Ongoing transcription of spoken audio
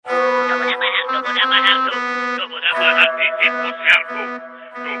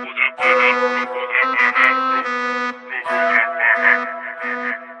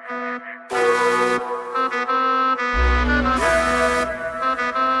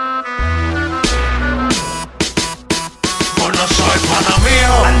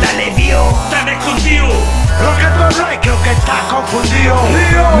Ándale, vio, tan escondido. lo que tú hablas creo que estás confundido.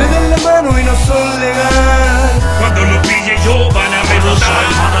 Me den la mano y no son legal. Cuando lo pille yo van a rebotar.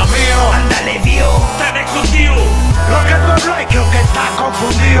 Ándale, vio, Tan escondido. lo que tú hablas creo que estás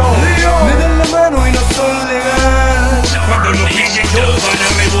confundido. Me den la mano y no son legal. Cuando lo pille yo van a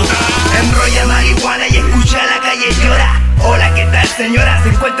rebotar. enrolla marihuana y escucha a la calle llora. Hola, ¿qué tal, señora? ¿Se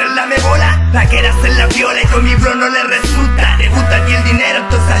encuentra en la mebola? La quiere hacer la viola y con mi bro no le resulta. Te gusta a ti el dinero,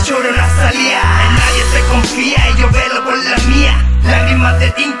 entonces lloro una salida. En nadie se confía y yo velo por la mía. Lágrimas de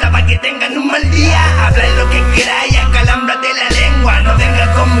tinta pa' que tengan un mal día. Habla lo que queráis, acalámbrate la lengua. No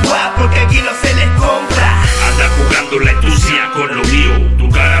vengan con guap porque aquí no se les compra. Anda jugando la entusia con lo mío. Tu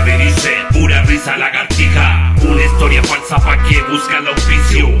cara me dice pura risa lagartija. Una historia falsa pa' que busca el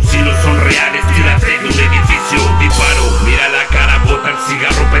auspicio. Si no son reales, tírate de un edificio. Disparo, mira la cara, bota el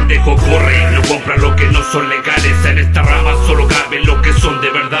cigarro, pendejo, corre. No compra lo que no son legales. En esta rama solo caben lo que son de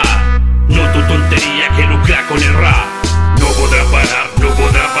verdad. No tu tontería que lucra con el rap. No podrá parar, no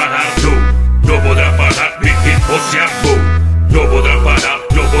podrá parar, no. No podrá parar, mi tipo se armó. No podrá parar,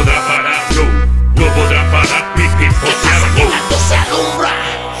 no podrá parar, no. No podrá parar, mi tipo se armó. Esto se alumbra,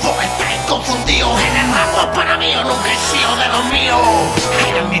 vos estáis confundidos. En el mapa para mí yo nunca he sido de los míos.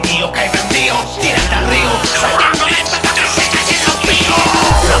 Eres mi tío que hay vendido, tírate al río. Soltando esto hasta que se callen los píos.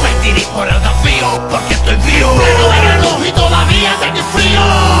 No me tirís por el desvío, porque estoy vivo. Pleno de la luz y todavía tengo frío.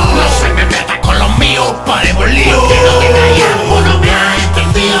 No se me meta con los míos, paremos lío. Que no te callas, vos no me has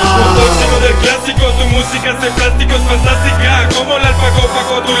entendido. Tóxico del clásico, tu música es de plástico, es fantástica. Como el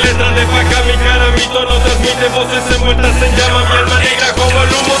alfago, tu letra de vaca. Mi cara, mi tono transmite voces envueltas en llama. Mi alma negra como el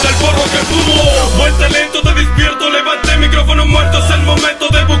humo del porro que fumo. Buen talento, te despierto, levante micrófono muerto. Es el momento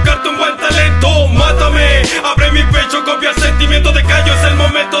de buscarte un buen talento. Mátame, abre mi pecho, copia el sentimiento de callo. Es el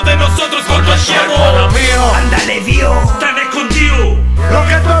momento de nosotros contagiados. Ándale, vio, Tan escondido. lo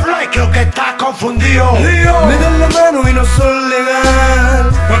que tú hablas creo que estás confundido. Me den la mano y no son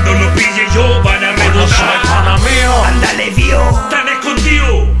legal. Cuando lo pille yo van a rebotar. Ándale, vio, Tan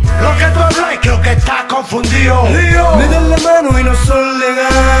escondido. lo que tú hablas creo que estás confundido. Me den la mano y no son